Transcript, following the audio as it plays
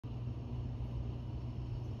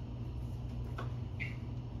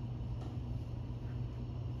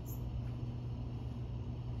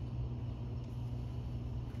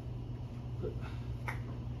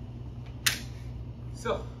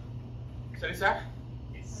So, shall we start?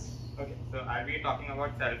 Yes. Okay, so I'll be talking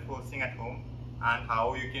about self-hosting at home and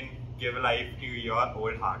how you can give life to your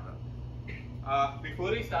old hardware. Before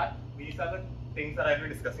we start, these are the things that I'll be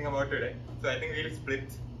discussing about today. So I think we'll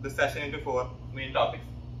split the session into 4 main topics.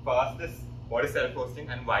 First is what is self-hosting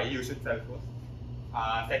and why you should self-host.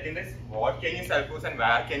 Second is what can you self-host and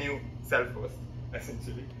where can you self-host,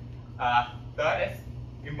 essentially. Third is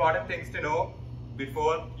important things to know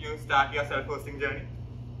before you start your self-hosting journey.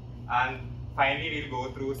 And finally, we'll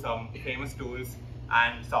go through some famous tools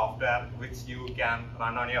and software which you can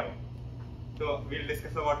run on your own. So we'll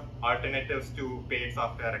discuss about alternatives to paid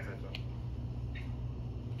software, etc.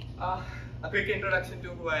 A quick introduction to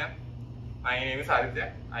who I am. My name is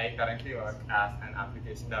Adithya. I currently work as an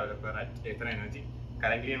application developer at Ether Energy,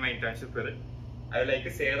 currently in my internship period. I would like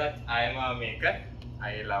to say that I am a maker.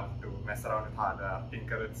 I love to mess around with hardware,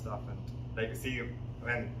 tinker with stuff, and like to see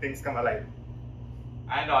when things come alive.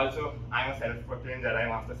 And also, I'm a self-proclaimed Jedi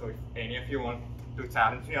Master, so if any of you want to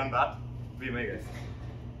challenge me on that, be my guest.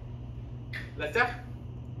 Let's start?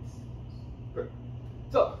 Good.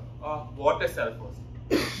 So, what is self-host?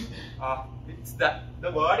 It's that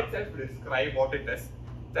the word itself describes what it is.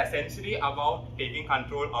 It's essentially about taking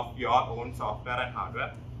control of your own software and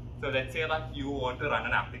hardware. So let's say that you want to run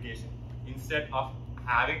an application instead of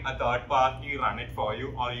having a third party run it for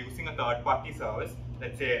you or using a third party service.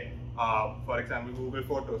 Let's say, for example, Google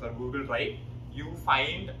Photos or Google Drive. You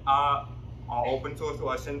find a open source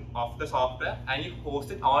version of the software and you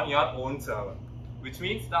host it on your own server, which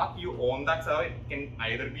means that you own that server. It can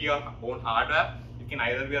either be your own hardware, it can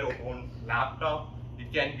either be your own laptop,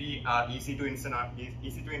 it can be easy to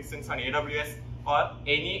instance on AWS or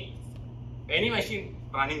any machine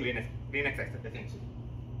running Linux essentially.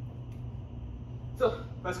 So,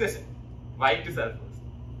 first question, why to self-host?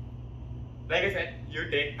 Like I said, you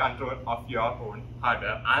take control of your own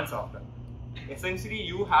hardware and software. Essentially,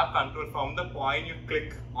 you have control from the point you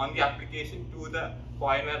click on the application to the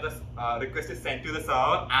point where the request is sent to the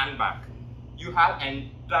server and back. You have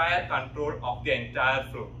entire control of the entire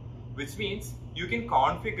flow, which means you can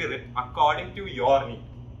configure it according to your need.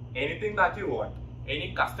 Anything that you want,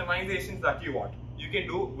 any customizations that you want, you can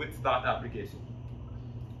do with that application.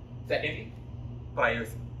 Secondly,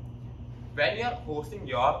 privacy. When you are hosting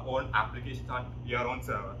your own applications on your own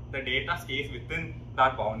server, the data stays within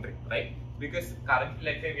that boundary, right? Because currently,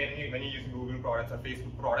 let's say when you use Google products or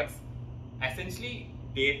Facebook products, essentially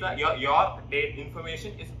your data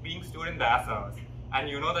information is being stored in their servers, and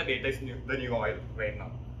you know the data is the new oil right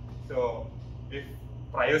now. So if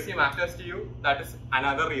privacy matters to you, that is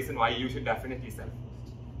another reason why you should definitely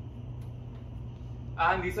self-host.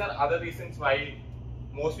 And these are other reasons why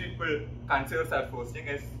most people consider self-hosting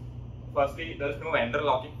is, firstly, there is no vendor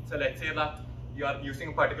locking. So let's say that you are using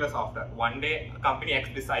a particular software. One day, company X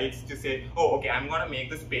decides to say, oh, okay, I'm going to make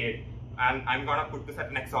this paid and I'm going to put this at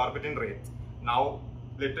an exorbitant rate. Now,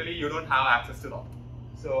 literally, you don't have access to that.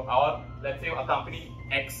 So, let's say a company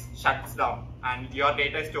X shuts down and your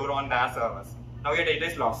data is stored on their servers. Now, your data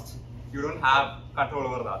is lost. You don't have control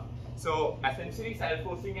over that. So, essentially,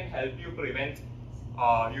 self-hosting can help you prevent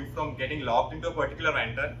you from getting locked into a particular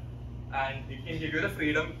vendor, and it can give you the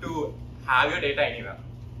freedom to have your data anywhere.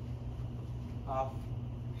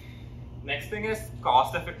 Next thing is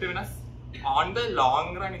cost effectiveness. On the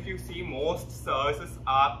long run, if you see, most services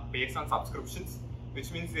are based on subscriptions,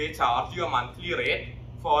 which means they charge you a monthly rate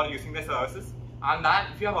for using the services, and that,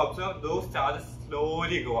 if you have observed, those charges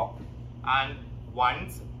slowly go up. And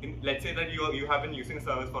once, let's say that you have been using a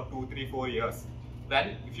service for 2, 3, 4 years,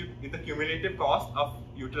 then if the cumulative cost of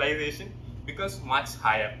utilization becomes much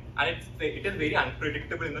higher, and it is very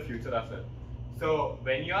unpredictable in the future as well. So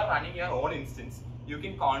when you are running your own instance, you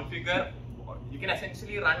can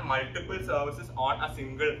essentially run multiple services on a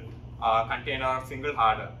single container or single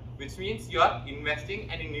hardware, which means you are investing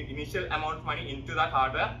an initial amount of money into that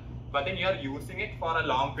hardware, but then you are using it for a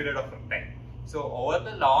long period of time. So over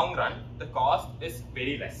the long run, the cost is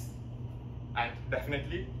very less, and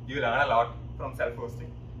definitely you learn a lot from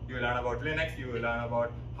self-hosting. You will learn about Linux, you will learn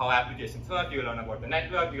about how applications work, you will learn about the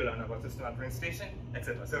network, you will learn about system administration,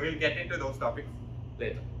 etc. So we'll get into those topics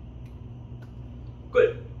later.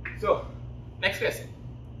 Cool. So next question,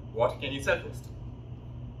 what can you self-host?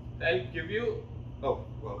 I'll give you,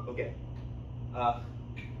 okay.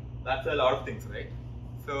 That's a lot of things, right?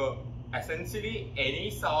 So essentially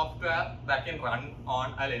any software that can run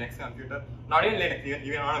on a Linux computer, not even Linux,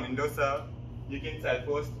 even on a Windows server, you can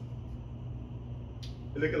self-host.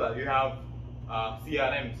 Look at that, you have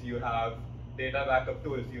CRMs, you have data backup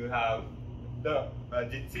tools, you have the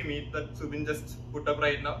Jitsi Meet that Subin just put up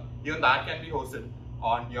right now. Even that can be hosted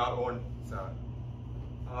on your own server.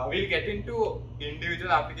 We'll get into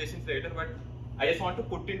individual applications later, but I just want to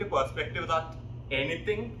put into perspective that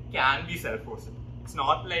anything can be self-hosted. It's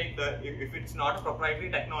not like if it's not a proprietary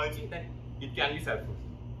technology, then it can be self-hosted.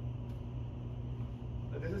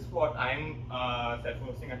 This is what I'm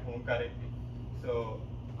self-hosting at home currently. So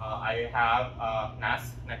I have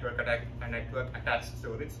NAS, network attached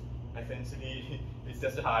storage. Essentially, it's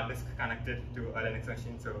just a hard disk connected to a Linux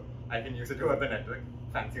machine, so I can use it over the network.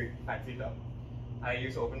 Fancy term. I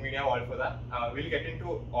use OpenMedia Vault for that. We'll get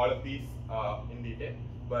into all of these in detail,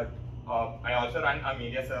 but I also run a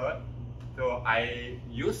media server. So I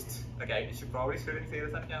probably shouldn't say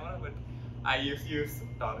this on camera, but I used to use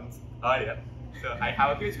torrents earlier. So I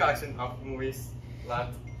have a huge collection of movies that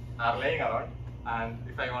are laying around, and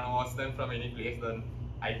if I want to watch them from any place, then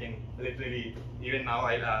I can literally, even now,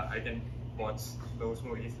 I can watch those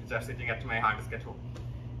movies which are sitting at my hard disk at home.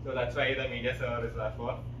 So that's why the media server is there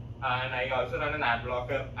for. And I also run an ad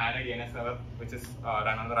blocker and a DNS server, which is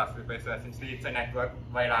run on the Raspberry Pi. So essentially, it's a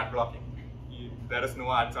network-wide ad blocking. There is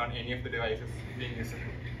no ads on any of the devices being used.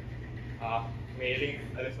 Mailing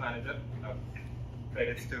a list manager.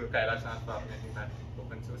 Credits to Kailash for making that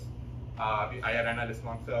open source. I run a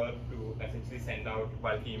listmonk server to essentially send out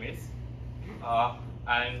bulk emails.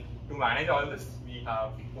 And to manage all this, we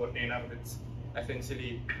have Portainer, which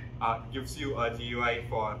essentially gives you a GUI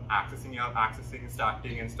for accessing,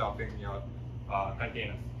 starting, and stopping your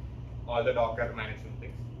containers. All the Docker management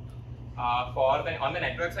things. On the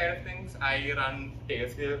network side of things, I run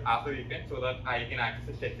Tailscale after weekend so that I can access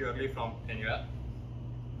it securely from anywhere.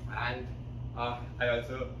 And I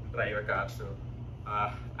also drive a car, so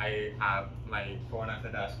I have my phone as a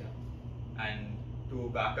dashcam. And to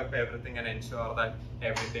back up everything and ensure that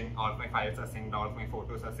all of my files are synced, all of my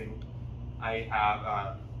photos are synced, I have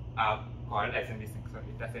a app called SMB Sync. So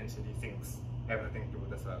it essentially syncs everything to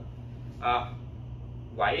the server.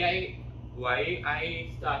 Why I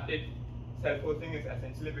started self-hosting is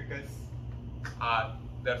essentially because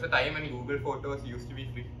there's a time when Google Photos used to be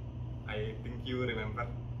free. I think you remember.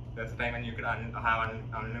 There's a time when you could have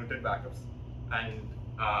unlimited backups, and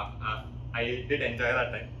I did enjoy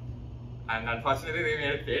that time. And unfortunately, they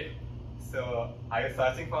made it paid. So I was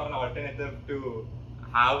searching for an alternative to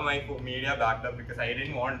have my media backed up because I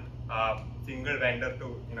didn't want a single vendor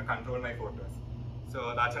to control my photos.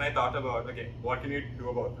 So that's when I thought about, okay, what can you do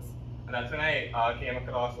about this? And that's when I came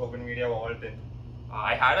across OpenMedia Vault. And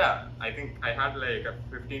I think I had like a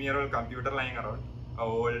 15-year-old computer lying around, an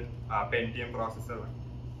old Pentium processor.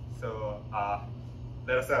 So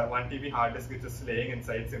there's a 1 TB hard disk which is laying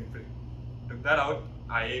inside simply. Took that out.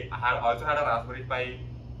 I also had a Raspberry Pi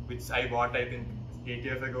which I bought I think 8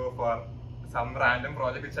 years ago for some random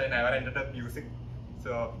project which I never ended up using.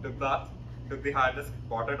 So took the hard disk,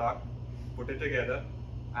 bought a dock, put it together,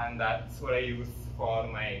 and that's what I use for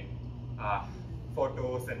my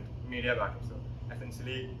photos and media backup. So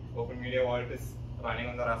essentially, OpenMedia Vault is running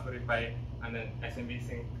on the Raspberry Pi, and then SMB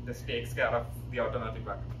Sync just takes care of the automatic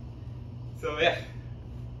backup. So yeah,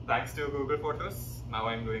 thanks to Google Photos, now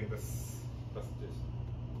I'm doing this presentation.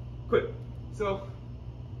 Cool. So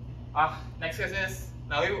next question is,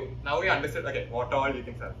 now we understood, okay, what all you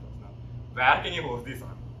can self-host. Now, where can you host these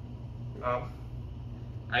on?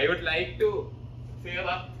 I would like to say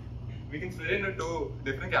that we can split into two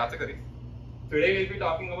different categories. Today we'll be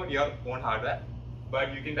talking about your own hardware,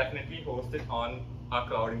 but you can definitely host it on a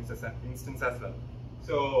cloud instance as well.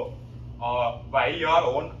 So by your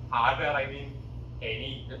own hardware, I mean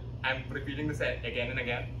I'm repeating this again and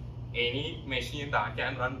again, any machine that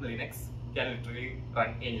can run Linux can literally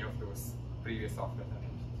run any of those previous software.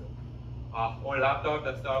 So old laptop,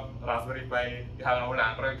 desktop, Raspberry Pi, you have an old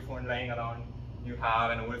Android phone lying around, you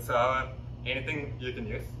have an old server, anything you can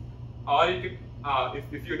use. Or you could,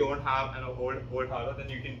 if you don't have an old hardware, then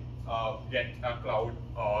you can get a cloud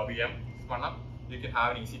VM spun up. You can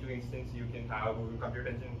have an EC2 instance, you can have a Google Compute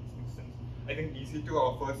Engine instance. I think EC2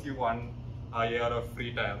 offers you 1 year of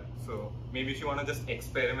free trial. So maybe if you want to just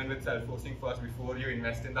experiment with self-hosting first before you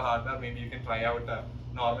invest in the hardware, maybe you can try out a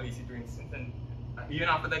normal EC2 instance, and even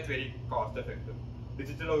after that, it's very cost effective.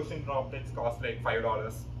 DigitalOcean droplets cost like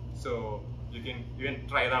 $5, so you can even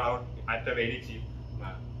try that out at a very cheap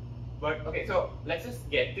manner. But okay, so let's just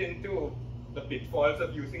get into the pitfalls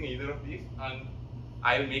of using either of these, and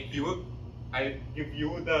I'll give you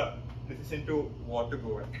the decision to what to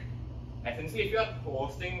go with. Essentially, if you are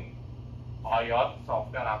hosting all your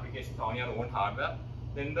software applications on your own hardware,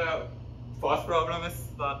 then the first problem is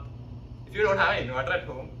that if you don't have an inverter at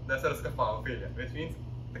home, there's a risk of power failure, which means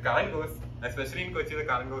the current goes, especially in Kochi, the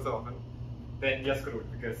current goes often, then you're screwed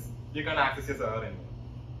because you can't access your server anymore.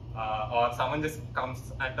 Or someone just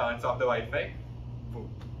comes and turns off the Wi-Fi, boom,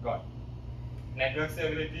 got network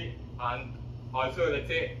stability, and also let's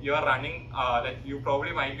say you are running, like you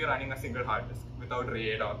probably might be running a single hard disk without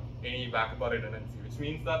RAID or any backup or redundancy, which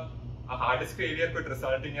means that a hard disk failure could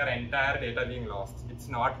result in your entire data being lost. It's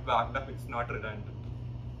not backed up, it's not redundant.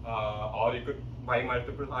 Or you could buy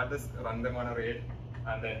multiple hard disks, run them on a RAID,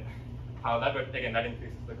 and then have that, but again, that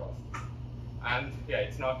increases the cost. And yeah,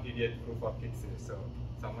 it's not idiot proof or kids. So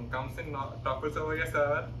someone comes in, topples over your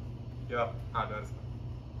server, your hardware is gone.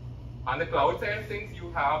 On the cloud side of things,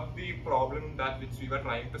 you have the problem which we were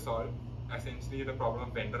trying to solve, essentially the problem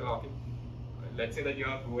of vendor locking. Let's say that you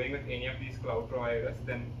are going with any of these cloud providers,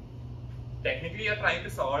 then technically you're trying to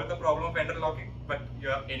solve the problem of vendor locking, but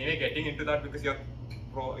you're anyway getting into that because you're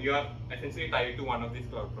essentially tied to one of these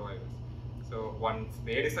cloud providers. So once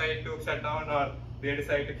they decide to shut down or they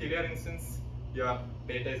decide to kill your instance, your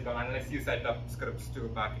data is gone unless you set up scripts to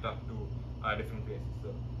back it up to different places.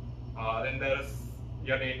 So then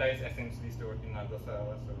your data is essentially stored in other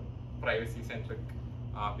servers, so privacy centric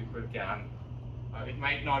people can. It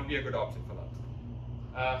might not be a good option for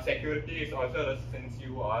that. Security is also a risk since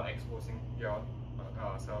you are exposing your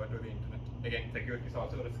server to the internet. Again, security is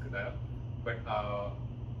also a risk there, but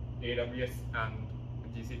AWS and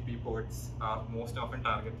GCP ports are most often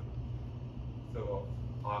targeted. So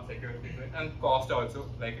security and cost also,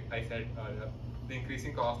 like I said earlier, the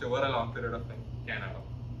increasing cost over a long period of time can add up.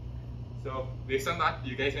 So based on that,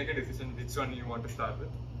 you guys make a decision which one you want to start with.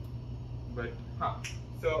 But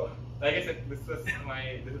so like I said, this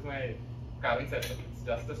is my current setup. It's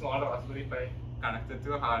just a small Raspberry Pi connected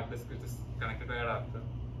to a hard disk which is connected to an adapter.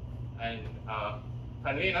 And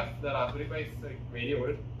funnily enough, the Raspberry Pi is like very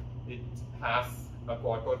old. It has a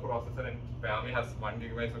quad-core processor and apparently has 1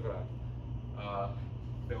 GB of RAM.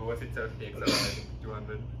 The OS itself takes around I think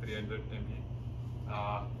 200-300 MB.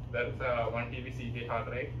 There's a 1 TB CK hard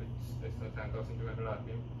drive which is 10,200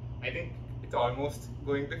 RPM. I think it's almost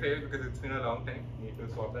going to fail because it's been a long time. You need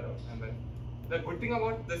to swap that out. And then the good thing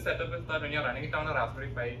about this setup is that when you're running it on a Raspberry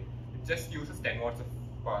Pi, it just uses 10 watts of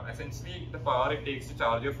power. Essentially, the power it takes to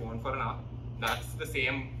charge your phone for an hour, that's the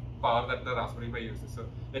same power that the Raspberry Pi uses. So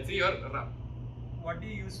let's say you're. What do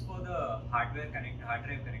you use for the hard drive connector?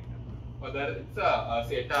 Oh, it's a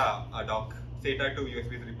SATA dock, SATA to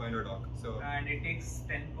USB 3.0 dock. So and it takes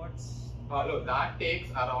 10 watts. No, that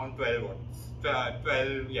takes around 12 watts.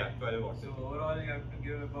 12 watts. So overall, you have to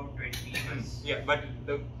give about 20. Yeah, but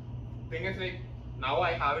the thing is, like, now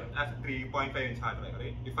I have it as a 3.5 inch hard drive,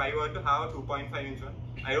 right? If I were to have a 2.5 inch one,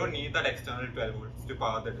 I don't need that external 12 volts to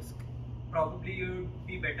power the disk. Probably you'd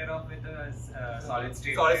be better off with a solid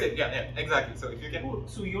state. Solid state, yeah, exactly. So if you can. Oh,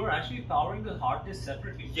 so you're actually powering the hard disk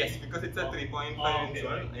separately? Yes, because it's a 3.5 inch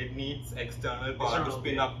one. It needs external power to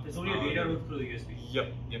spin up. There's only a data route through the USB.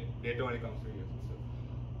 Yep. Data only comes through USB.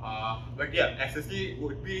 So, but yeah, SSD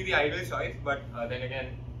would be the ideal choice. But then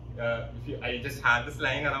again, I just had this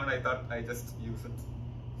lying around. I thought I just use it.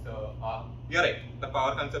 So you're right. The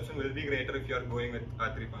power consumption will be greater if you're going with a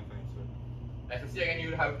 3.5 inch one. SSD again,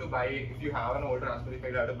 you will have to buy, if you have an old Raspberry Pi,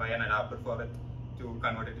 you have to buy an adapter for it to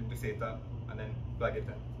convert it into SATA and then plug it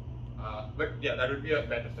in. But yeah, that would be a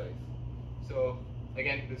better choice. So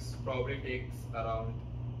again, this probably takes around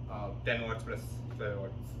 10 watts plus 12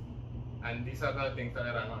 watts. And these are the things that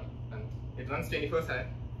I run on. And it runs 24/7.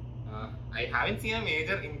 I haven't seen a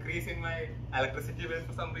major increase in my electricity bill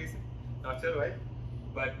for some reason. Not sure why.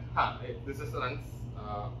 But this just runs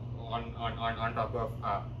on top of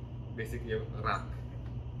basically a rack.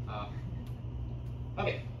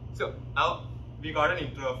 Okay, so now we got an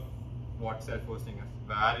intro of what self-hosting is,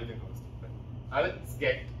 where you can host it. Now let's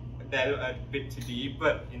delve a bit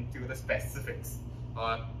deeper into the specifics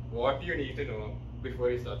or what you need to know before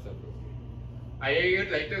you start self-hosting. I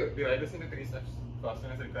would like to divide this into 3 steps. First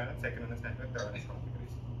one is requirement, second one is network, third one is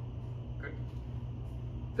configuration. Good.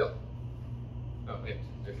 So, wait,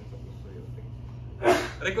 this is supposed to be the thing.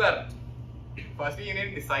 Requirement. Firstly, you need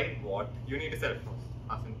to decide what you need to self-host.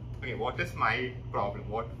 Okay, what is my problem?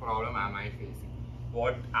 What problem am I facing?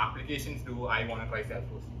 What applications do I want to try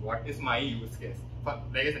self-hosting? What is my use case? Like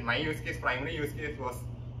I said, my primary use case was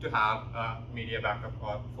to have a media backup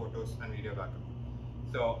or photos and video backup.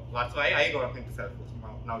 So that's why I got into self-hosting.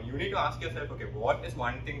 Now you need to ask yourself, okay, what is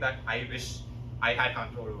one thing that I wish I had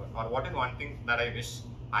control over? Or what is one thing that I wish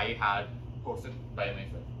I had hosted by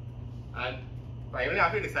myself? And primarily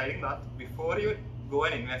after deciding that, before you go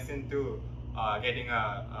and invest into getting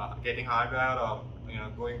hardware or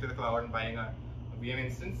going to the cloud and buying a VM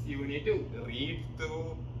instance, you need to read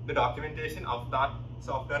through the documentation of that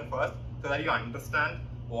software first, so that you understand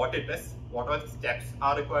what it is, what are the steps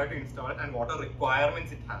are required to install it, and what are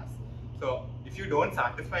requirements it has. So if you don't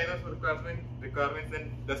satisfy those requirements,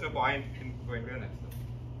 then there's no point in going to the next step.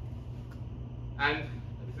 And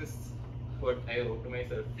this is what I wrote to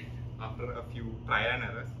myself after a few trial and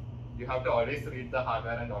errors. You have to always read the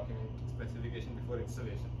hardware and document specification before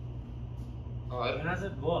installation. When I was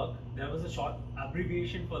at work, there was a short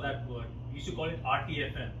abbreviation for that word. We used to call it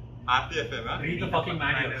RTFM. RTFM, huh? Read the fucking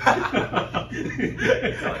manual.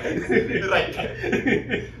 Right.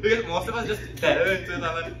 Because most of us just delve into it and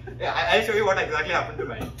then, I'll show you what exactly happened to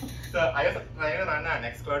mine. So I was trying to run a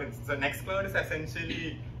Nextcloud instance. So Nextcloud is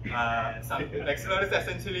essentially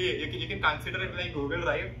you can consider it like Google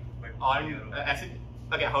Drive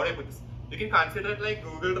okay, how do I put this? You can consider it like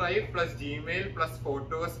Google Drive plus Gmail plus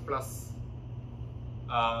Photos plus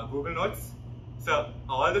Google Notes. So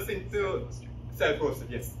all this into self-hosted,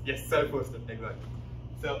 yes, self-hosted, exactly.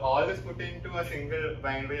 So all this put into a single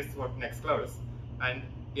binary is what Nextcloud is. And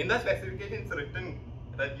in the specification it's written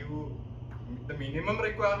that the minimum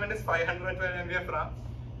requirement is 512 MB of RAM.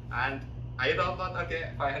 And I thought that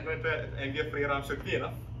okay, 512 MB of free RAM should be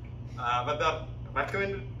enough. But the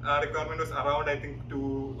recommended requirement was around, I think,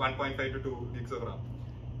 1.5 to 2 gigs of RAM.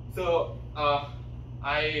 So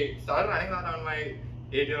I started running that on my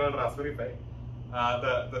 8-year-old Raspberry Pi,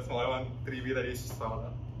 the small one, 3B that is smaller.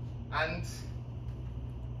 And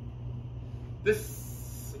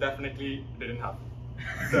this definitely didn't happen.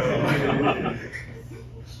 So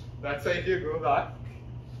that's why if you go back,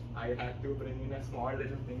 I had to bring in a small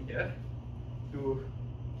little thing here to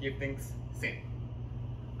keep things sane.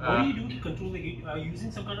 What do you do to control the heat? Are you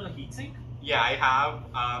using some kind of a heat sink? Yeah, I have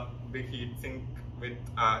a big heat sink with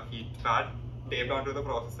a heat pad taped onto the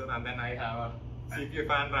processor, and then I have a CPU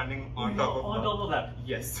fan running on top of that.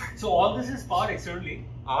 Yes. So all this is powered externally?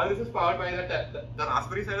 All this is powered by the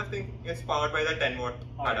Raspberry side of thing is powered by the 10-watt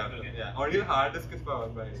adapter. Okay. Yeah, only the hard disk is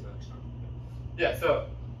powered by that. Yeah, so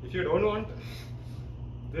if you don't want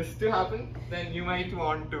this to happen, then you might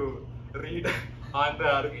want to read on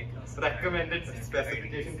the recommended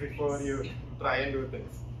specifications before you try and do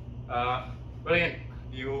things. But again,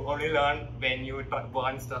 you only learn when you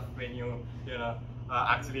burn stuff, when you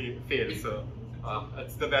actually fail. So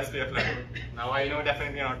that's the best way of learning. Now I know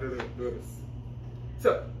definitely not to do this.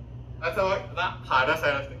 So that's about the harder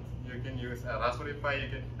side of things. You can use a Raspberry Pi.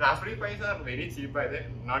 Raspberry Pis are very cheap by the way.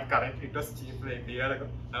 Not currently, it was cheap like a year ago.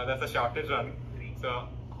 Now there's a shortage running. So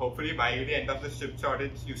hopefully by the end of the chip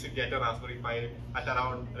shortage, you should get a Raspberry Pi at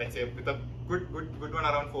around, let's say, with a good one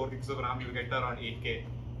around 4 gigs of RAM, you'll get around 8K,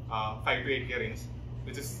 5 to 8K range,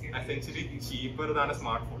 which is essentially cheaper than a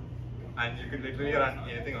smartphone. And you can literally run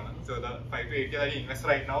anything on it. So the 5 to 8K that you invest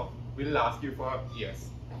right now will last you for years.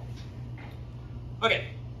 Okay,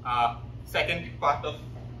 second part of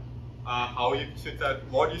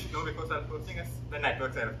what you should know before self-hosting is the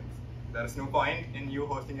network side of things. There is no point in you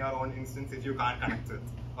hosting your own instance if you can't connect to it,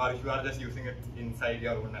 or if you are just using it inside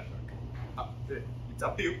your own network. It's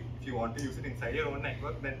up to you. If you want to use it inside your own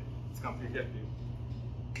network, then it's completely up to you.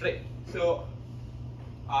 Right. So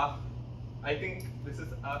I think this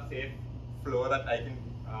is a safe flow that I can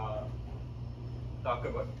talk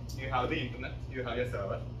about. You have the internet, you have your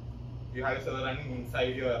server. You have your server running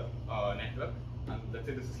inside your network, and let's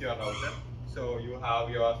say this is your router. So you have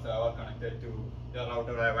your server connected to your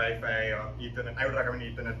router via Wi-Fi or Ethernet. I would recommend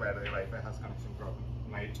Ethernet, by the way. Wi-Fi has connection problem,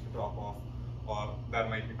 might drop off, or there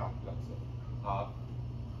might be conflict. So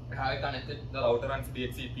you have it connected. The router runs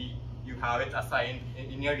DHCP. You have it assigned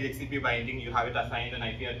in your DHCP binding. You have it assigned an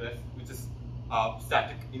IP address which is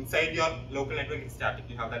static. Inside your local network, it's static.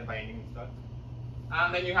 You have that binding installed,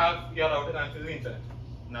 and then you have your router connected to the internet.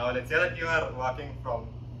 Now let's say that you are working from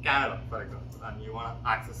Canada, for example, and you want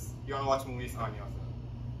to watch movies on your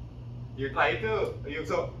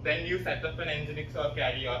server. Then you set up an Nginx or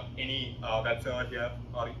Caddy or any web server here,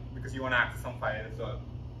 or because you want to access some files or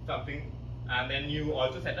something, and then you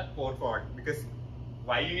also set up port forwarding. Because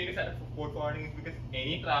why you need to set up port forwarding is because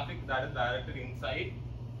any traffic that is directed inside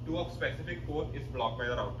to a specific port is blocked by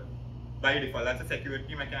the router. By default, that's a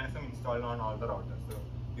security mechanism installed on all the routers. So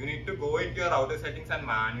you need to go into your router settings and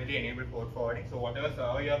manually enable port forwarding. So whatever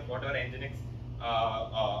server whatever Nginx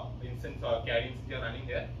instance or Caddy instance you're running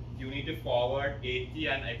here, you need to forward 80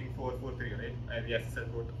 and I think 443, right? The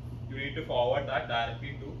SSL port. You need to forward that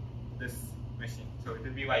directly to this machine. So it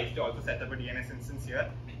will be wise to also set up a DNS instance here,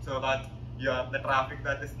 so that the traffic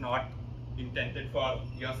that is not intended for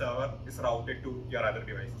your server is routed to your other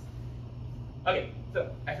devices. Okay, so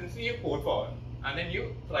essentially you port forward and then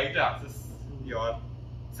you try to access your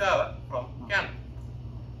server from Canada.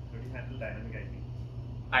 How do you handle dynamic IP?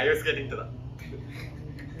 I was getting to that.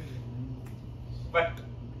 But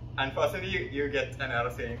unfortunately, you get an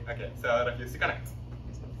error saying, okay, server refused to connect.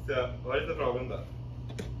 So what is the problem though?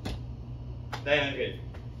 Dynamic IP.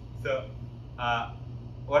 So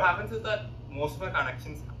what happens is that most of our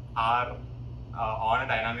connections are on a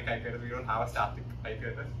dynamic IP address. We don't have a static IP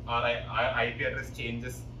address. Our IP address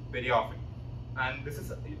changes very often, and this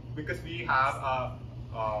is because we have a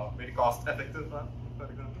very cost-effective one, for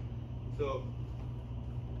example. So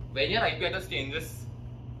when your IP address changes,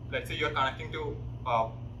 let's say you're connecting to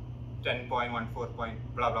 10.14.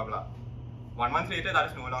 Blah blah blah. 1 month later, that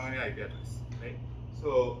is no longer your IP address, right?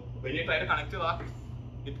 So when you try to connect to that,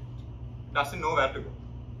 it doesn't know where to go.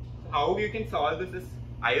 So how you can solve this is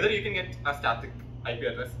either you can get a static IP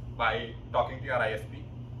address by talking to your ISP,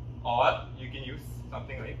 or you can use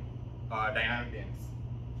something like dynamic DNS.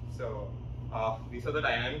 So these are the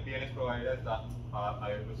dynamic DNS providers that are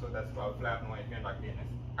available. So that's Cloudflare, NoIP, and DuckDNS.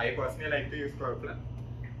 I personally like to use Cloudflare.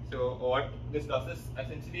 So what this does is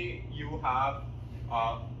essentially you have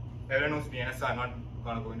everyone knows DNS, so I'm not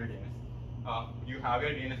going to go into DNS. You have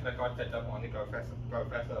your DNS record set up on the Cloudflare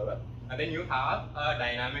server, and then you have a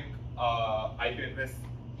dynamic IP address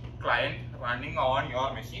client running on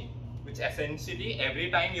your machine, which essentially every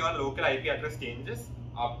time your local IP address changes,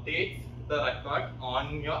 updates the record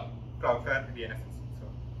on your Cloudflare DNS instance.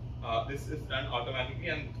 So this is done automatically,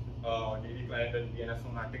 and DD client and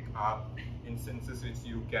DNS-O-Matic are instances which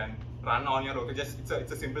you can run on your local. Just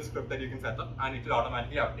it's a simple script that you can set up, and it will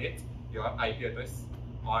automatically update your IP address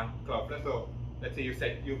on Cloudflare. So let's say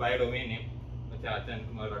you buy a domain name, let's say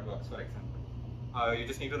Anilkumar.works, for example. You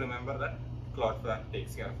just need to remember that Cloudflare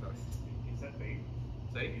takes care of those. Is that paid?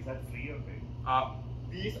 Sorry? Is that free or paid?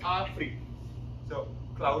 These are free. So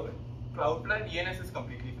Cloudflare DNS is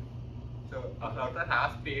completely free. So Cloudflare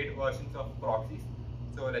has paid versions of proxies.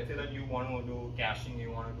 So let's say that you want to do caching,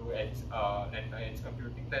 you want to do edge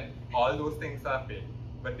computing, then all those things are paid.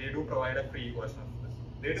 But they do provide a free version of this.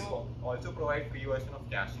 They do also provide free version of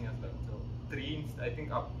caching as well. So I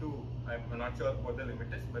think up to, I'm not sure what the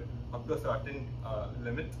limit is, but up to a certain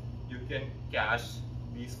limit, you can cache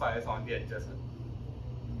these files on the edge as well.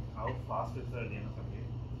 How fast is the DNS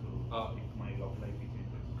update? So if my local IP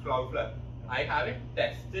changes. Cloudflare. I haven't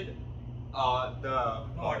tested the.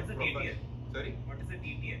 What is the TTL? Sorry? What is the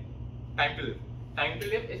TTL? Time to live. Time to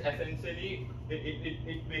live is essentially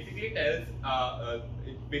it basically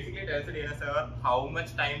tells the DNS server how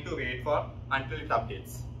much time to wait for until it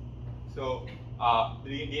updates. So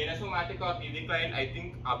the DNS-O-Matic or TD client, I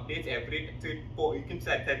think, updates every. So you can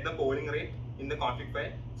set the polling rate in the config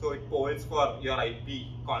file. So it polls for your IP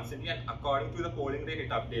constantly, and according to the polling rate, it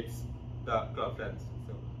updates the Cloudflare.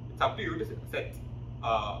 So it's up to you to set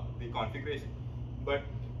the configuration. But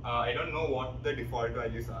I don't know what the default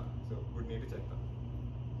values are, so would need to check them.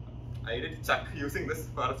 I did check using this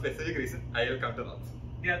for a specific reason. I will come to that.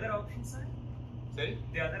 The other options, sir? Sorry?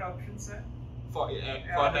 The other options, sir? For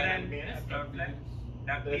dynamic DNS? Cloudflare,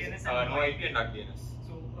 There's DuckDNS, and NoIP and DuckDNS.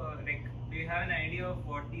 So, like, do you have an idea of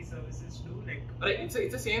what these services do? Like, Right, it's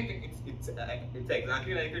the same thing. It's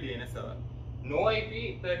exactly like a DNS server.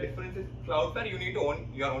 NoIP, the difference is Cloudflare, you need to own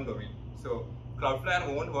your own domain. So Cloudflare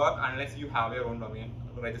won't work unless you have your own domain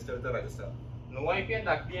registered with the register. NoIP and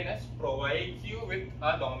DuckDNS provides you with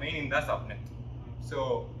a domain in the subnet.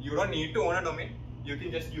 So you don't need to own a domain. You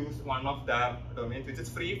can just use one of their domains, which is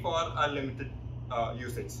free for a limited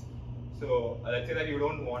usage. So let's say that you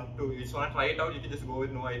don't want to, you just want to try it out, you can just go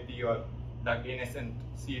with NoIP or DuckDNS and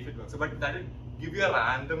see if it works. So, but that will give you a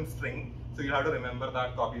random string, so you have to remember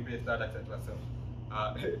that, copy paste that, etc. So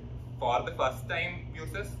for the first time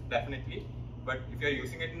users, definitely. But if you're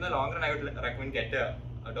using it in the long run, I would recommend get a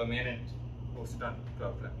domain and host it on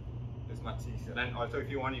Cloudflare. It's much easier. And also,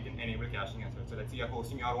 if you want, you can enable caching as well. So let's say you're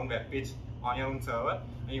hosting your own web page on your own server,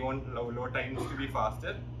 and you want load times to be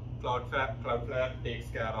faster. Cloudflare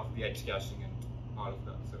takes care of the edge caching and all of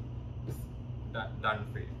that. So it's done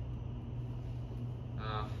for you.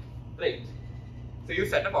 Right. So you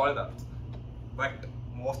set up all that, but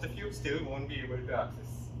most of you still won't be able to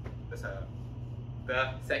access the server.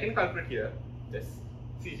 The second culprit here is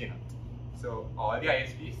CGNAT. So all the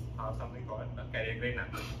ISPs have something called a carrier grade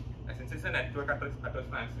NAT. Essentially, it's a network address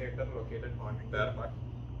translator located on their part,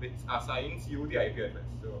 which assigns you the IP address.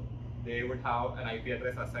 So they would have an IP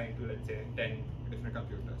address assigned to, let's say, 10 different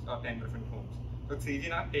computers or 10 different homes. So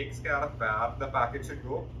CGNAT takes care of where the packet should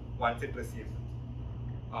go once it receives it.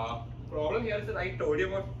 Problem here is that I told you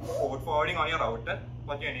about port forwarding on your router,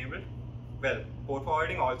 what you enabled. Well, port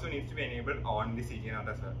forwarding also needs to be enabled on the CGNAT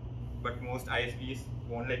as well. But most ISPs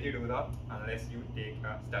won't let you do that unless you take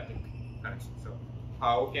a static connection. So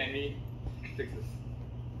how can we fix this?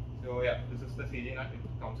 So yeah, this is the CGNAT. It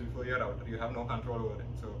comes before your router. You have no control over it.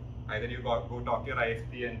 So either you go talk to your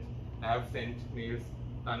ISP, and I have sent mails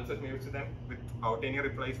tons of mails to them without any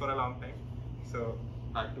replies for a long time. So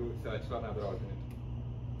I had to search for another alternate.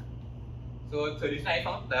 So the solution I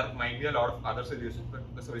found, there might be a lot of other solutions, but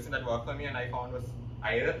the solution that worked for me and I found was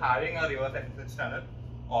either having a reverse SSH tunnel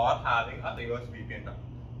or having a reverse VPN tunnel.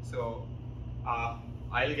 So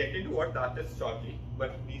I'll get into what that is shortly,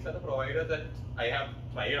 but these are the providers that I have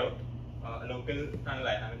tried out. Local tunnel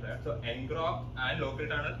I haven't tried. So ngrok and local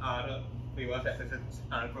tunnel are reverse SSH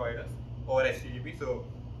tunnel providers over HTTP. So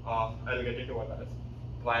I'll get into what that is.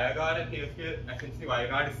 WireGuard and Tailscale, essentially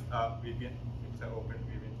WireGuard is VPN. It's an open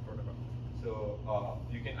VPN protocol. So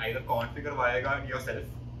you can either configure WireGuard yourself,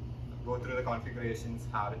 go through the configurations,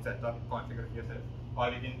 have it set up, configure it yourself, or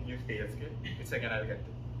you can use Tailscale, which again I'll get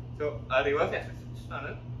to. So a reverse SSH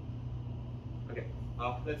tunnel. Okay,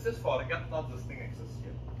 let's just forget that this thing exists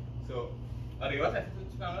here. So a reverse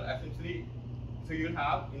SSH tunnel essentially, so you'll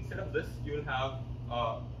have, instead of this, you'll have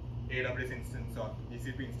AWS instance or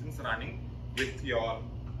GCP instance running with your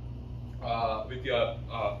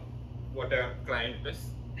whatever client is,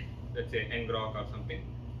 let's say ngrok or something.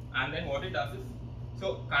 And then what it does is,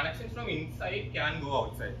 so connections from inside can go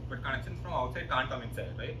outside, but connections from outside can't come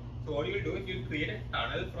inside, right? So what you'll do is you'll create a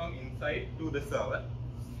tunnel from inside to the server,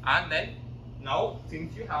 and then now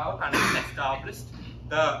since you have a connection established,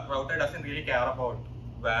 the router doesn't really care about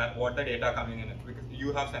what the data coming in is, because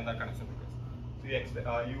you have sent that connection request.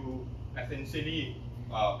 So you essentially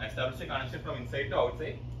establish a connection from inside to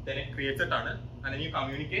outside, then it creates a tunnel, and then you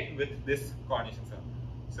communicate with this coordination server.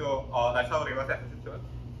 So that's how reverse SSH works.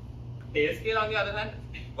 Tailscale on the other hand,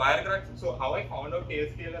 WireGuard. So how I found out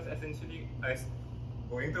Tailscale is essentially, I was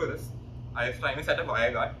going through this, I was trying to set up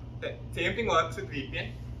WireGuard. The same thing works with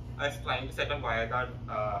VPN. I was trying to set up WireGuard,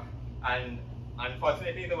 and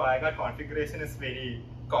unfortunately the WireGuard configuration is very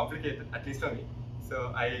complicated, at least for me.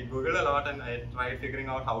 So I googled a lot and I tried figuring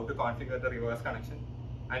out how to configure the reverse connection.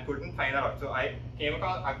 I couldn't find out. So I came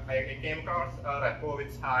across a repo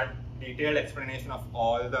which had detailed explanation of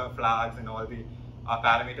all the flags and all the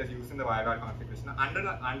parameters used in the WireGuard configuration.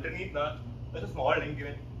 Underneath that, there's a small link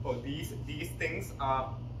given. Oh, these things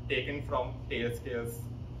are taken from Tailscale's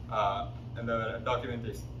in the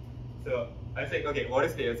documentation. So I was like, okay, what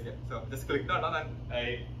is Tailscale? So just clicked on that and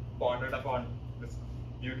I pondered upon this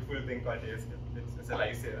beautiful thing called Tailscale. It's a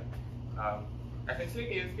lifesaver. Essentially,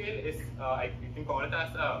 Tailscale is, you can call it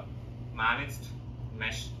as a managed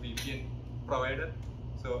mesh VPN provider.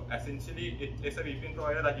 So essentially, it is a VPN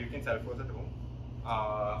provider that you can self-host at home.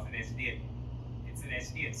 It's an SDN. It's an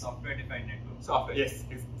SDN, software-defined network. Software, yes,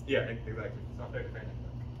 yeah, exactly. Software-defined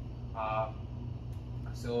network.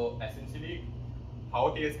 So essentially, how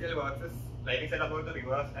Tailscale works is, like I said about the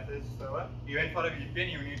reverse SSH server, even for a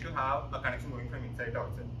VPN, you need to have a connection going from inside to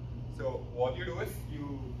outside. So what you do is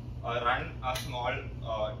you run a small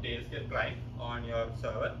Tailscale client on your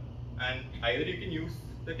server, and either you can use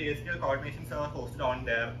the Tailscale coordination server hosted on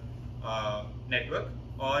their network,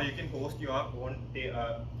 or you can host your own,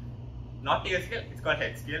 not Tailscale, it's called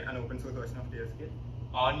Headscale, an open source version of Tailscale,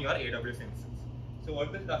 on your AWS instance. So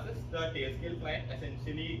what this does is, the Tailscale client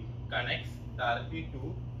essentially connects directly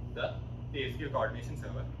to the Tailscale coordination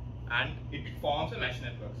server, and it forms a mesh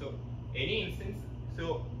network. So any instance,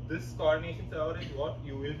 so this coordination server is what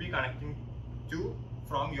you will be connecting to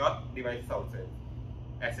from your devices outside.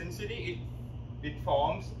 Essentially, it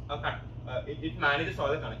forms it manages all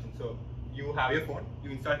the connections. So you have your phone,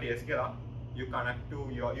 you install Tailscale app, you connect to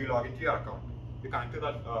you log into your account, you connect to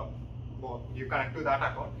that account.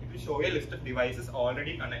 It will show you a list of devices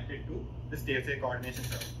already connected to this Tailscale coordination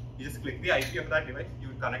server. You just click the IP of that device, you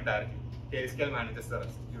will connect directly. Tailscale manages the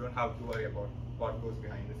rest. You don't have to worry about what goes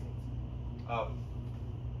behind the scenes.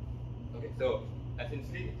 Okay, so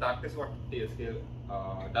essentially that is what Tailscale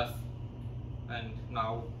does, and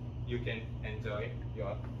now you can enjoy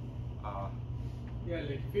your. Yeah,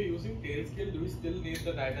 like if you're using Tailscale, do you still need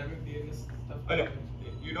the dynamic DNS stuff? No,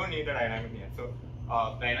 you don't need the dynamic DNS. So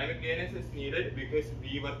dynamic DNS is needed because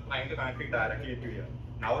we were trying to connect it directly to here.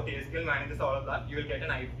 Now Tailscale manages all of that. You will get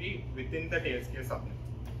an IP within the Tailscale subnet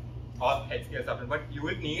or Headscale subnet, but you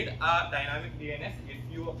will need a dynamic DNS if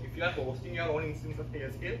you are hosting your own instance of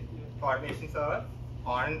Tailscale coordination server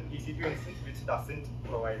on an EC2 instance which doesn't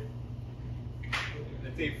provide.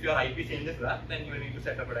 Let's say if your IP changes that, then you will need to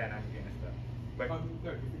set up a dynamic DNS there. But if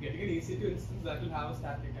you're getting an EC2 instance, that will have a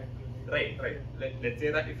static IP. Right. Let's say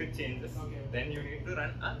that if it changes, okay, then you need to run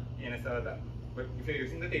a DNS server there. But if you're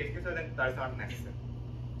using the Tailscale server, then that's not necessary.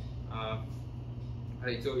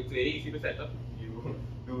 Right, so it's very easy to set up. You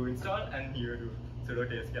do install and you do sudo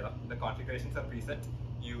Tailscale up. The configurations are preset.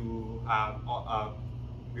 You have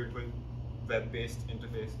beautiful web-based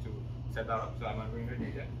interface to set that up, so I'm not going into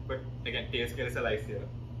detail. But again, Tailscale is a lifesaver.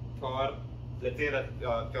 For, let's say that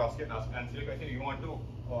to answer your question, you want to,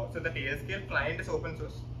 so the Tailscale client is open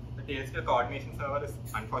source. The Tailscale coordination server is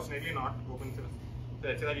unfortunately not open source. So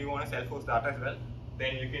let's say that you want to self-host that as well,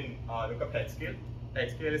 then you can look up Headscale.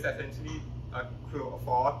 Headscale is essentially a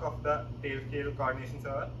fork of the Tailscale coordination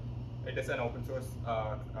server. It is an open source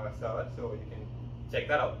server, so you can check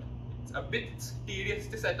that out. It's a bit tedious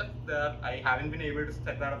to set up. I haven't been able to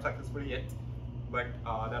set that up successfully yet, but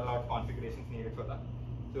there are a lot of configurations needed for that.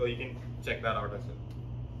 So you can check that out as well.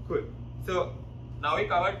 Cool. So now we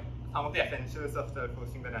covered some of the essentials of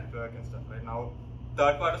self-hosting the network and stuff. Right now,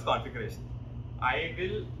 third part is configuration. I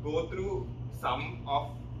will go through some of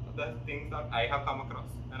the things that I have come across,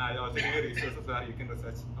 and I'll also give you resources where you can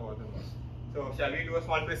research about them. So shall we do a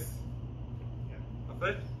small quiz? Yeah. Of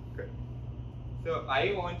it? Good. So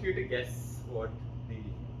I want you to guess what the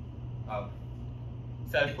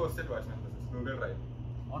self-hosted version of this is. Google Drive.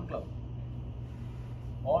 On cloud.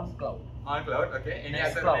 On cloud. On cloud, okay. Any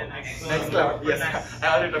Next other? cloud. Next cloud. Yes. I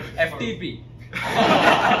already took it. FTP.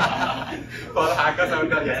 For the hackers out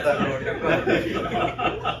there, yes.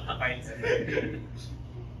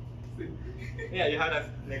 Yeah, you had a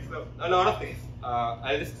Nextcloud. A lot of things.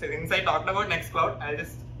 I'll just, since I talked about Nextcloud, I'll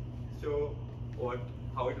just show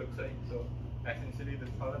how it looks like. So essentially, this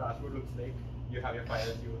is how the dashboard looks like. You have your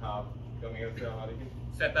files, you have your mail server. You can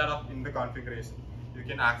set that up in the configuration. You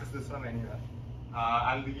can access this from anywhere.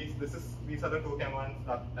 And these are the two commands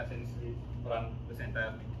that essentially run this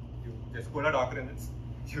entire thing. You just pull a Docker image,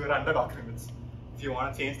 you run the Docker image. If you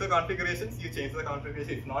want to change the configurations, you change the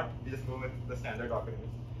configuration. If not, you just go with the standard Docker image.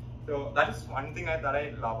 So that is one thing that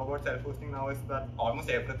I love about self-hosting now, is that almost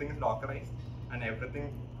everything is Dockerized and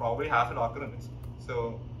everything probably has a Docker image.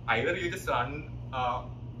 So either you just run a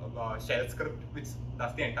shell script which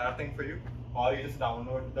does the entire thing for you, or you just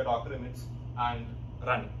download the Docker image and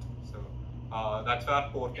run it. So that's where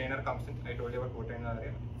Portainer comes in. I told you about Portainer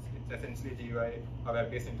earlier. It's essentially a GUI, a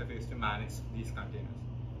web-based interface to manage these containers.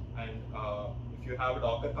 And if you have a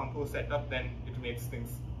Docker Compose setup, then it makes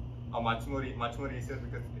things much more easier,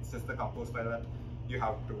 because it's just the compose file that you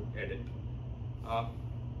have to edit.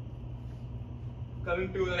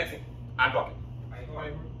 Coming to the next thing, ad blocking.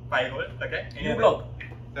 Firewall, okay. uBlock.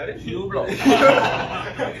 Sorry? uBlock.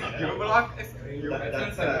 uBlock is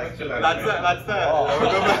That's the actual that's the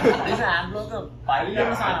This is an ad blocker. File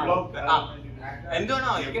Yeah, is ad block. and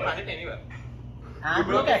no, you can run it anywhere. ad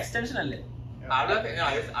blocker extension alle. Ad block,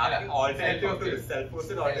 yes, alternative to this,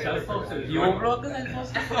 self-hosted alternative. Self-hosted. uBlock is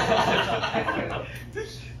self-hosted.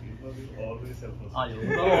 uBlock is always self-hosted.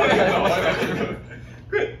 uBlock.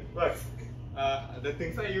 Good, works. The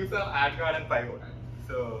things I use are AdGuard and Firewall.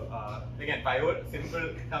 So again, Firewall, simple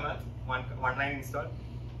command, one line install.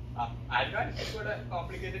 AdGuard is quite a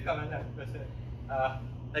complicated command.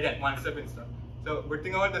 Again, one step install. So good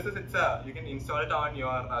thing about this is you can install it on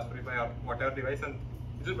your Raspberry Pi or whatever device, and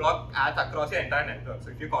it will block ads across your entire network. So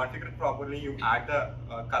if you configure it properly, you add the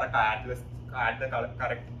correct ad list, add the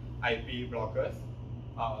correct IP blockers.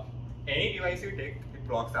 Any device you take, it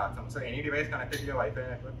blocks ads. So any device connected to your Wi-Fi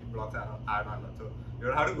network, it blocks ad on that. So you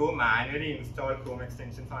don't have to go manually install Chrome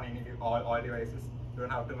extensions on all devices. You don't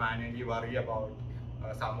have to manually worry about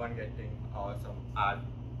someone getting some ad,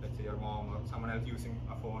 let's say your mom or someone else using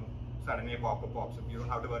a phone, suddenly a pop-up pops up. You don't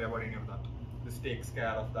have to worry about any of that. This takes care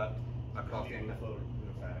of that across the internet. For your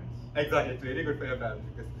parents. Exactly, it's very good for your parents,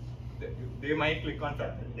 because they might click on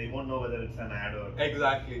something. They won't know whether it's an ad or.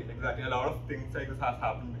 Exactly. A lot of things like this has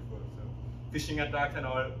happened before. So phishing attacks and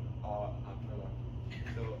all happen a lot.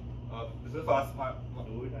 So this is the first part.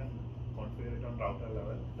 Do it and configure it on router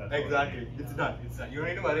level. That's Exactly, it's done. It's done. You don't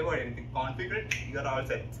need to worry about anything. Configure it, you are all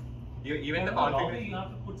set. Even the configuration. You have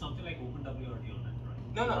to put something like OpenWRT on it,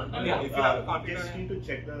 right? No. Yeah, if you have a You just need configuration. to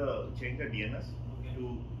change the DNS Okay. to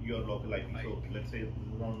your local IP. Right. So let's say this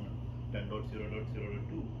is on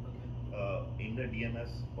 10.0.0.2. In the DNS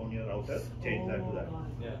on your router, change that to that.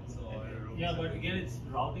 Yeah, but again, it's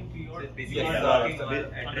routing to your. Basically, Yes, routing sir. on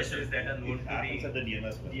addresses that are known It to happens at be the DNS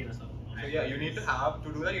level. DNS. So yeah, you need to have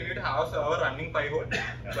to do that. You need to have a server running Firewall.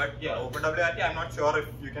 But yeah, OpenWRT, I'm not sure if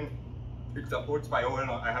you can. It supports Firewall or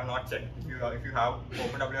not. I have not checked. If you have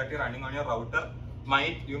OpenWRT running on your router,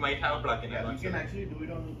 you might have a plugin. Yeah, you can actually do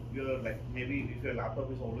it on your, like, maybe if your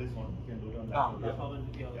laptop is always on, you can do it on laptop.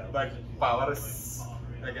 Yeah. But power is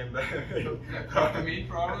again The main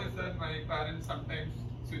problem is that my parents sometimes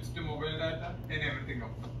switch to mobile data and everything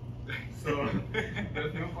off. So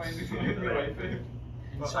there's no point in using the Wi-Fi.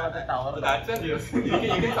 Install the tower. So that's a, you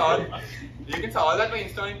can solve that by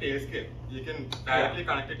installing Tailscale. You can directly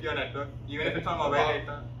connect it to your network, even if it's on mobile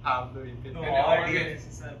data. Have the VPN. No, all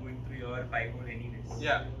DNSs are going through your pipe anyways.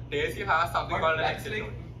 Yeah, Tailscale has something called an that's exit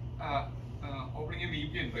like node. opening a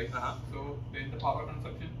VPN, right? So then the power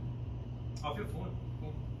consumption. Of your phone.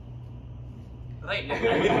 Right. I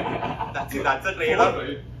mean, that's a trade-off.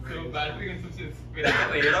 Right. So battery consumption is That's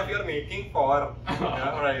a trade-off you're making for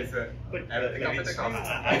right, sir. But Everything comes at a cost.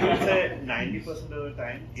 I would say 90% of the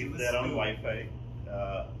time, if they're on Wi-Fi,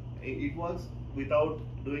 it works without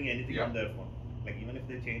doing anything on their phone. Like even if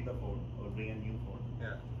they change the phone or bring a new phone.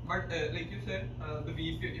 Yeah. But like you said, the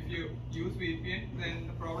VPN, if you use VPN, then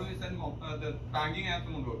the problem is that the banking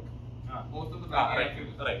apps won't work. Most of the banking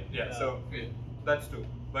apps will Right. Yeah. So fail. that's true.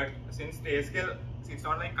 But since Tailscale, it's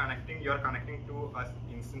not like you're connecting to an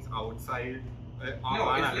instance outside.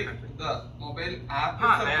 No, it's like the mobile app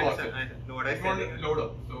I itself understand. works. No, what I It won't said. load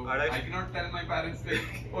up. So What I I cannot tell my parents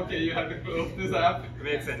like, okay, you have to close this app.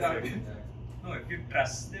 Makes sense. Start Right? it. No, if you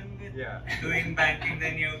trust them with Yeah. doing banking,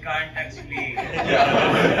 then you can't actually.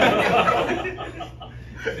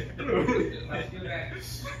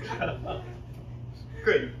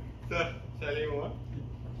 Good. So, shall we move on?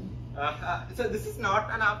 So this is not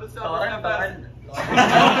an Apple Store. Torrent.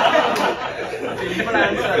 Simple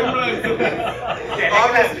answer.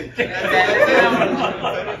 Obviously.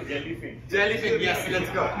 Jellyfin. Jellyfin, yes, let's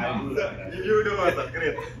go. So, you do also,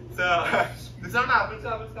 great. So, this is not an apples to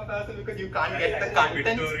apples comparison because you can't get the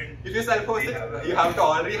content. If you self-host it, you have to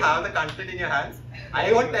already have the content in your hands.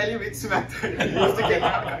 I won't tell you which method you use to get the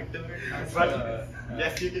content. But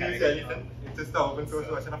yes, you can use Jellyfin. It's just the open source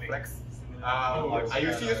version of Flex. I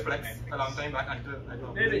used to use Flex a long time back until I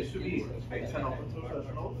don't know. Actually, it's an open source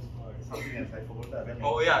version of something else. I forgot the other name.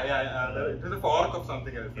 Oh yeah. It is a fork of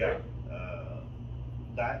something else. Yeah. Right?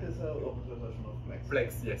 That is a open source version of Flex.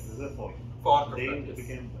 Flex, yes. This is a fork. Fork of They Flex, yes.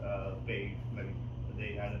 became paid. I mean,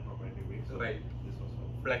 they had a proprietary way. So Right. this was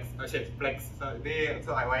Flex, Flex.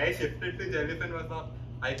 So why I shifted to Jellyfin was that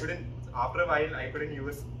I couldn't. After a while, I couldn't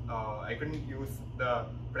use the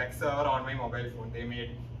Flex server on my mobile phone. They made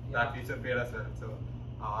that feature paid as well. So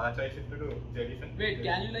that's why I shifted to Jellyfin. Wait,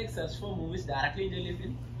 can you like search for movies directly in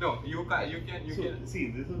Jellyfin? No, you can. See,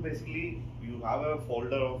 this is basically you have a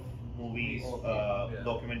folder of movies, Yeah.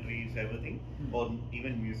 documentaries, everything, or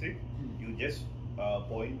even music. You just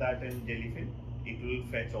point that in Jellyfin. It will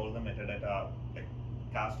fetch all the metadata, like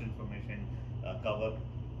cast information, cover,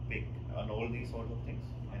 pick, and all these sorts of things,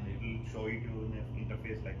 and it will show you to an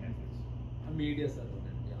interface like Netflix. A media server.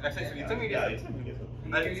 Yeah. Essentially, it's a media. Yeah, it's a media server.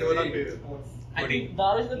 I'll show that to you. I think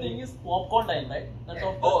Darvish, the thing is popcorn time, right? That's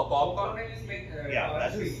all. Oh, popcorn. Yeah,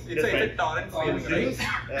 that is It's a different. torrent streaming, This right?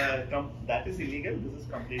 is, that is illegal. This is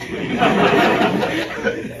completely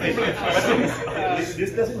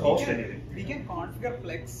this doesn't host anything. We can configure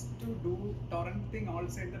Flex to do torrent thing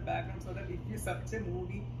also in the background so that if you search a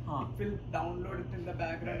movie, it will download it in the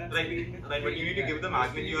background and Right, stream it. right, but you need to give the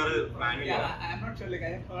magnet URL manually. Yeah, I'm not sure. Like I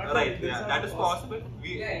have heard. Right, of this yeah, or that is possible.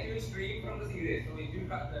 Yeah, it will stream from the series. So it will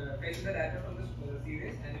fetch the data from the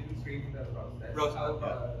series and it will stream in the browser. That's Browser,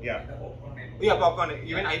 how yeah. the popcorn time. Yeah, popcorn.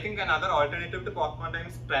 Even I think another alternative to popcorn time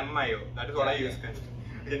is Trem.io. That is what I use.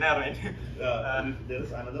 Didn't I, right? There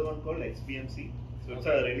is another one called XPMC. So it's a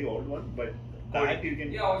really old one, but that you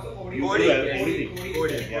can Yeah, also Kodi. You Kodi, do yes. everything.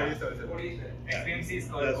 Kodi, Yeah. Kodi is also there. Kodi is there. XPMC is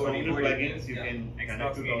There called are so many Kodi. plugins you Yeah. can Xbox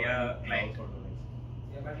connect to Media torrent and Client. all sorts of things.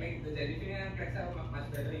 Yeah, but like the Jellyfin and Flex have a much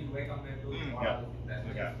better UI compared to all Yeah. other things. That's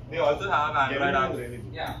why. Yeah. They also have Android Jellyfin is apps. really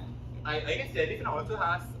good. Yeah. I guess Jellyfin also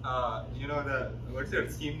has, the what's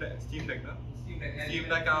it? Steam Deck, no? Steam Deck. Steam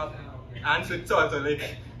Deck app and Switch also. Like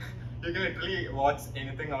you can literally watch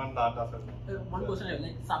anything on that as well. One question I have,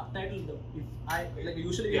 like subtitle. If I like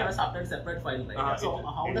usually we Yeah. have a subtitle separate file, right? Uh-huh. So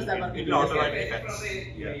how does that work? it in will Jellyfin? automatically You can fetch. fetch it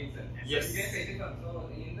from the UI itself. Yes. So you can fetch it from. So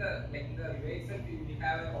in the UI itself, we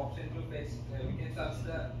have an option to fetch. We can search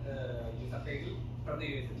the subtitle from the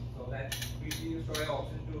UI itself. So that we use an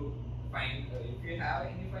option to find. If you have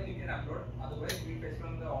any file, you can upload. Otherwise, we fetch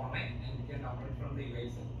from the online and you can download it from the UI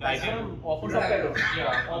itself. I That's think- from open subtitle.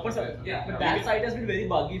 Yeah. Open subtitle. Yeah. But that site has been very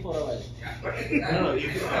buggy for a while. Yeah, but No, you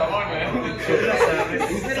can- come on, man.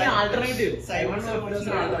 Is there an alternative? I want to know if there's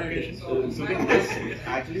an alternative. So this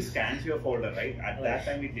actually scans your folder, right? At that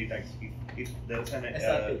time it detects if there's an a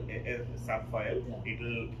sub file, Yeah. it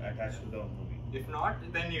will attach to the movie. If not,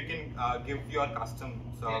 then you can give your custom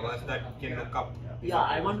servers that can look up. Yeah,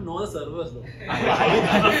 I want to know the servers though.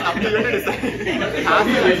 Up to you to decide.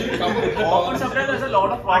 Open subtitle, there's a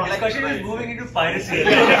lot of our discussion is moving into piracy.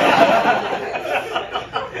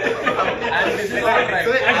 And this is all right.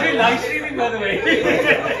 Actually, live streaming, by the way.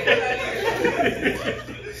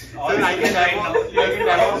 Soon I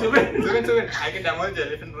can demo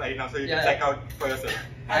Jellyfin right now, so you can check out for yourself.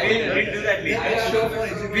 We'll do that later.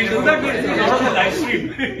 We'll do that later. Not on the live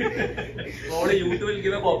stream. Probably YouTube will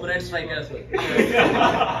give a copyright strike as well.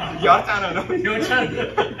 Your channel, no? Your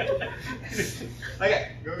channel.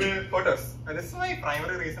 Okay, Google Photos. And this is my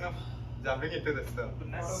primary reason of jumping into this.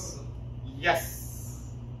 Yes.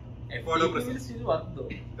 Photo It will still work though.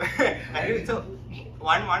 Anyway, so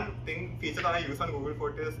one thing feature that I use on Google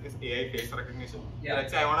Photos is AI face recognition. Yeah.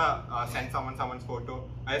 Let's say I wanna send someone's photo.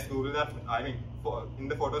 I just Google that. I mean, in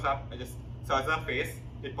the Photos app, I just search their face.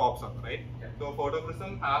 It pops up, right? Yeah. So Photo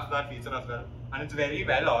Prism has that feature as well, and it's very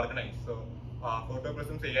well organized. So Photo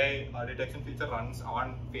Prism's AI detection feature runs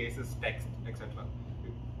on faces, text, etc.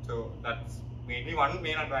 So that's mainly one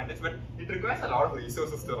main advantage, but it requires a lot of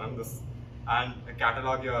resources to run this and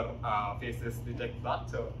catalog your faces, detect that.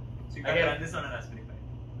 So You can run this on a Raspberry Pi.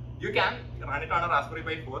 you can run it on a Raspberry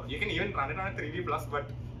Pi 4. You can even run it on a 3D Plus, but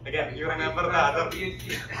again, you remember the other.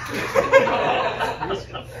 It's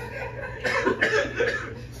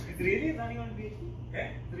really running on PHP? Yeah.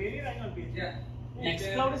 It's really running on PHP? Yeah.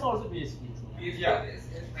 Nextcloud is also PHP. Yeah.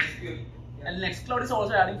 MySQL. And Nextcloud is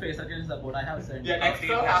also adding face recognition support. I have said. Yeah,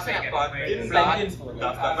 Nextcloud has an plugin Plugins for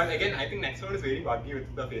that, that. but again, I think Nextcloud is very buggy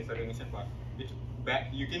with the face recognition part.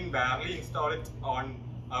 You can barely install it on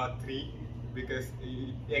 3 because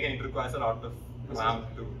again it requires a lot of RAM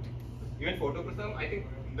to. Even Photo Prism, I think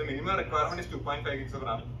the minimum requirement is 2.5 gigs of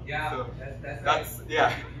RAM. Yeah, So that's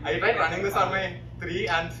yeah. I tried running this on my 3,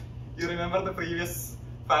 and you remember the previous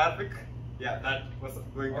Firepick? Yeah, that was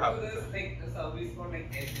going to also happen. there's like a service called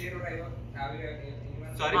like NJ.io. Have you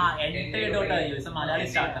anyone? Sorry? Ente.io is a Malayali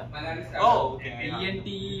startup. Malayali startup. Oh, okay.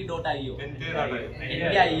 Ente.io.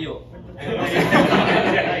 NJ.io.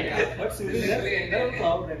 What's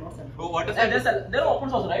cloud right now? Oh, what is And that? they're open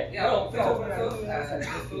source, right? Yeah, so they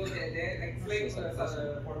like it's like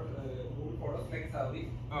Google Photos like service. You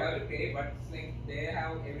have to pay, but it's like they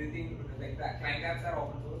have everything. Like the client apps are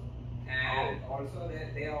open source, and also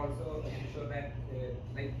they also ensure that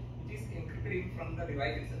like it is encrypted from the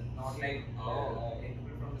device itself, not like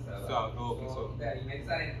encrypted from the server. So the images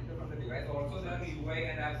are encrypted from the device. Also, the UI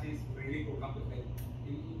and apps is really good. Like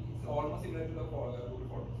it's almost similar to the Google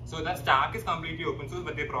Photos. So that stack is completely open source,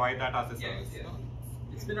 but they provide that as a Yes, service. yes. No?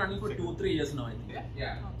 It's been running for 2-3 years now, I think. Yeah.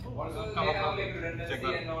 Yeah. Also, Come they up, have like redundancy check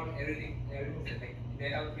that. and all everything. Everything like they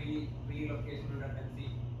have pre-location redundancy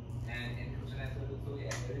and encryption as well. So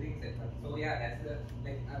yeah, everything set up. So yeah, that's the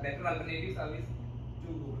like a better alternative service to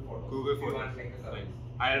Google Photos. Google If you Photos. want like a service.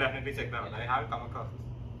 I'll definitely check that out. I haven't come across this.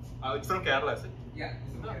 It's from Kerala, is it? Yeah.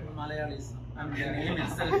 It's okay. Malayalis. I mean, the name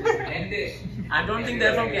itself. And they. I don't think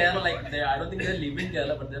they're from Kerala. Like I don't think they live in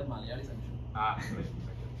Kerala, but they're Malayalis. I'm sure.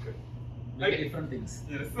 Good. Very Okay. different things.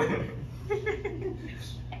 Yes.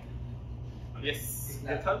 Yes.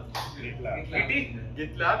 GitHub?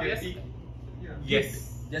 GitLab, yes.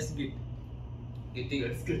 Yes. Just Git.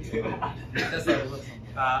 Yes, Git. Git the server.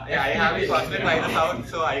 Yeah, I haven't personally tried this out,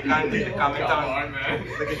 so I can't comment on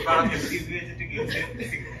the Git part of it.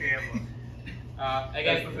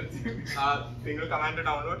 Again, single command to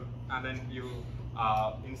download, and then you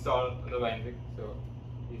install the binding. So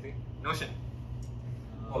easy. Notion.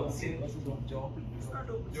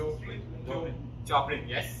 Joplin,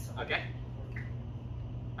 yes. Okay.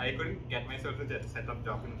 I couldn't get myself to just set up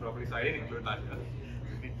Joplin properly, so I didn't include that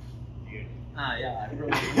here. Yeah, I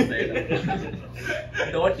probably say that.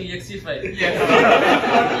 .txt file. Yes.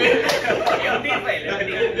 Empty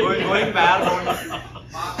file. Going bare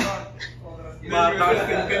Markdown.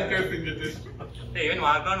 Hey, even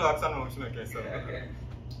Markdown works on Notion, okay, so. Okay.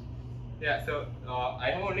 Yeah, so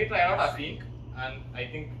I have only tried out Async, and I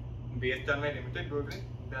think based on my limited Googling,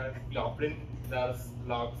 there's Joplin, there's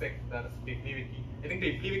Logsec, there's TiddlyWiki. I think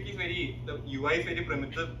TiddlyWiki is the UI is very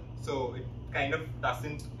primitive, so it kind of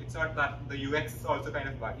doesn't, it's not that, the UX is also kind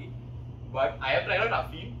of buggy. But I have tried out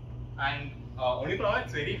Async, and only problem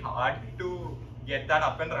it's very hard to get that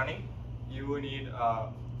up and running. You need,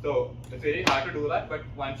 so it's very hard to do that, but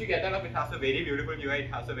once you get that up, it has a very beautiful UI,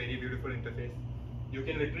 it has a very beautiful interface. You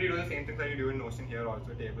can literally do the same things that you do in Notion here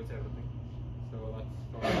also, tables, everything. So that's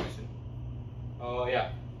from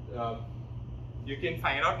Notion. You can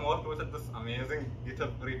find out more tools at this amazing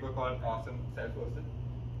GitHub repo called Awesome Self-Hosted.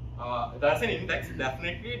 There's an index.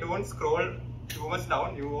 Definitely don't scroll too much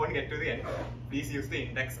down. You won't get to the end. Please use the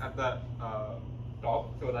index at the top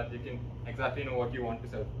so that you can exactly know what you want to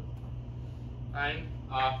self-host. And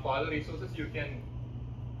for other resources, you can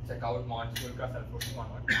check out Monchulka Self-Hosting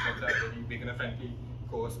 101. That's a very beginner-friendly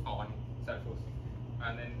course on self-hosting.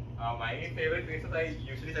 And then my favorite resource I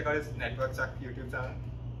usually check out is Network Chuck YouTube channel.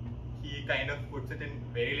 he kind of puts it in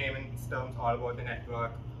very layman's terms, all about the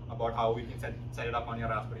network, about how we can set it up on your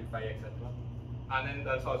Raspberry Pi, etc. And then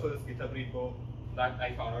there's also this GitHub repo that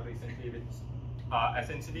I found out recently, which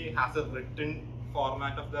essentially has a written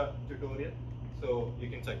format of the tutorial, so you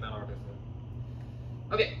can check that out as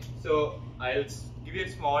well. Okay, so I'll give you a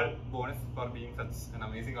small bonus for being such an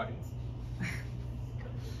amazing audience.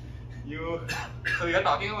 So we are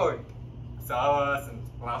talking about servers and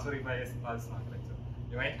Raspberry Pi all this nonsense.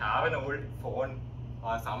 You might have an old phone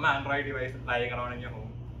or some Android device lying around in your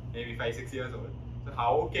home, maybe 5-6 years old. So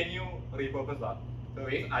how can you repurpose that? So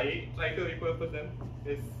ways I try to repurpose them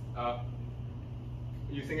is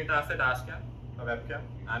using it as a dash cam, a webcam,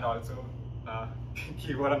 and also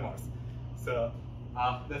keyboard and mouse. So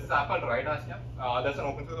there's this app called Droid Dash Cam. There's an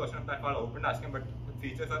open source version of that called Open Dash Cam, but the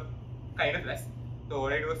features are kind of less. So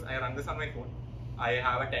what I do is I run this on my phone. I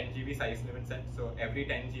have a 10 GB size limit set, so every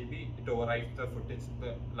 10 GB it overwrites the footage,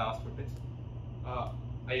 the last footage.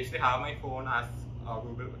 I usually have my phone as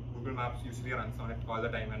Google Maps usually runs on it all the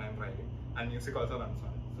time when I'm driving, and music also runs on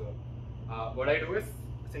it. So what I do is,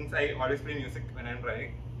 since I always play music when I'm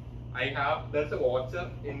driving, there's a watcher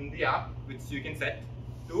in the app which you can set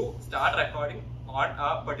to start recording on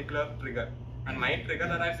a particular trigger. And my trigger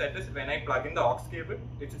that I've set is when I plug in the aux cable,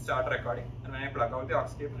 it should start recording, and when I plug out the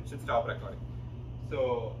aux cable, it should stop recording.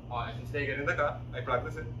 So essentially I get in the car, I plug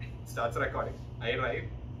this in, it starts recording, I drive,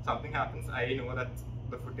 something happens, I know that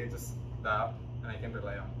the footage is there and I can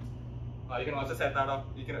rely on it. You can also set that up,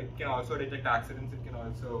 it can also detect accidents, it can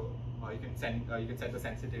also, you can set the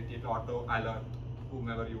sensitivity to auto alert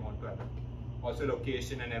whomever you want to alert. Also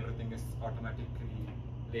location and everything is automatically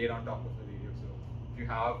laid on top of the video.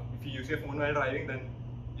 So if you use your phone while driving, then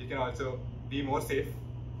you can also be more safe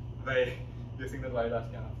by using the Droid Dash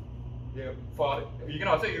Cam. You can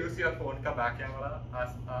also use your phone back camera as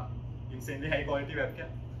insanely high quality webcam.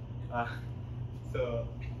 So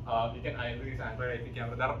you can either use Android IP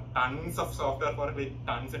camera. There are tons of software for it, like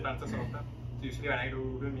tons and tons of software. So usually when I do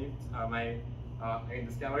Google Meet,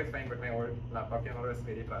 this camera is fine, but my old laptop camera is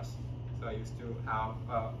very trash. So I used to have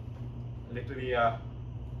literally a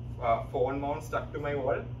phone mount stuck to my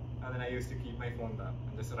wall, and then I used to keep my phone there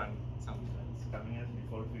and just run something. It's coming as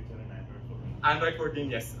default feature in Android 14. Android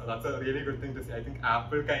 14, yes, that's a really good thing to see. I think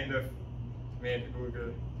Apple kind of made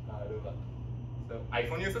Google do that. So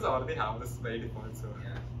iPhone users already have this by default, so you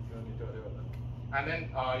don't need to worry about that. And then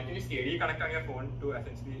you can use KDE Connect on your phone to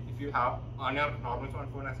essentially, if you have on your normal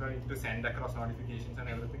smartphone as well, to send across notifications and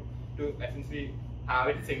everything, to essentially have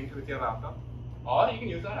it synced with your laptop. Or you can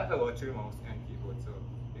use that as a virtual mouse and keyboard. So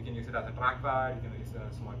you can use it as a trackpad, you can use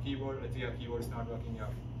a small keyboard. Let's say your keyboard is not working, your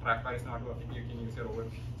trackpad is not working, you can use your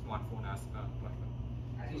old smartphone as a trackpad.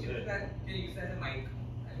 Additionally, that you can use as a mic.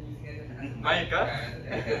 I'm using it as a mic, huh?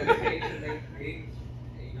 Innovation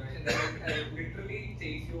that literally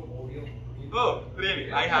change your audio. Oh,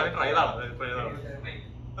 really? I haven't tried that. I'll try that out.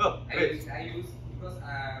 Oh, great. I use because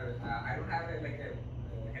I don't have a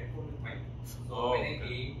headphone with mic. So when I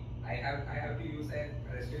game, I have to use a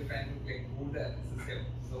terrestrial fan to cool the system.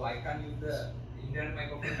 So I can't use the internal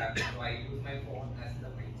microphone tab. So I use my phone as the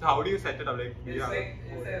mic. So how do you set it up? I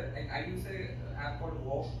use a app called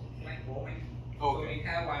WoW mic. Okay. So it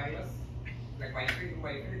have wireless, like Wi-Fi to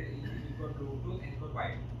Wi-Fi. It got Bluetooth and it got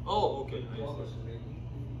Wi-Fi. Oh, okay.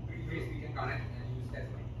 We can connect and use that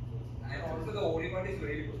mic. And also the audio quality is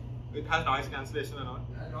very good. It has noise cancellation and all?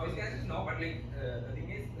 Noise cancellation no, but the thing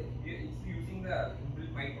is, it's using the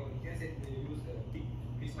inbuilt mic, or you can say use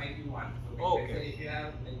which mic you want. So if you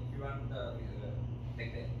have if you want the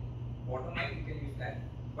bottom mic, you can use that.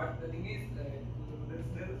 But the thing is,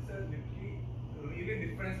 there's a really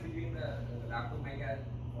difference between the laptop mic and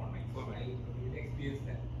phone mic. So I really experienced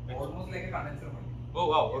that. Almost like a condenser mic. Oh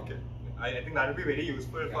wow, okay. I think that would be very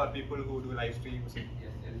useful for people who do live streams.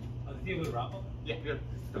 Adithya will wrap up. Yeah, we're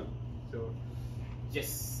done. So,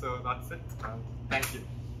 yes, so that's it.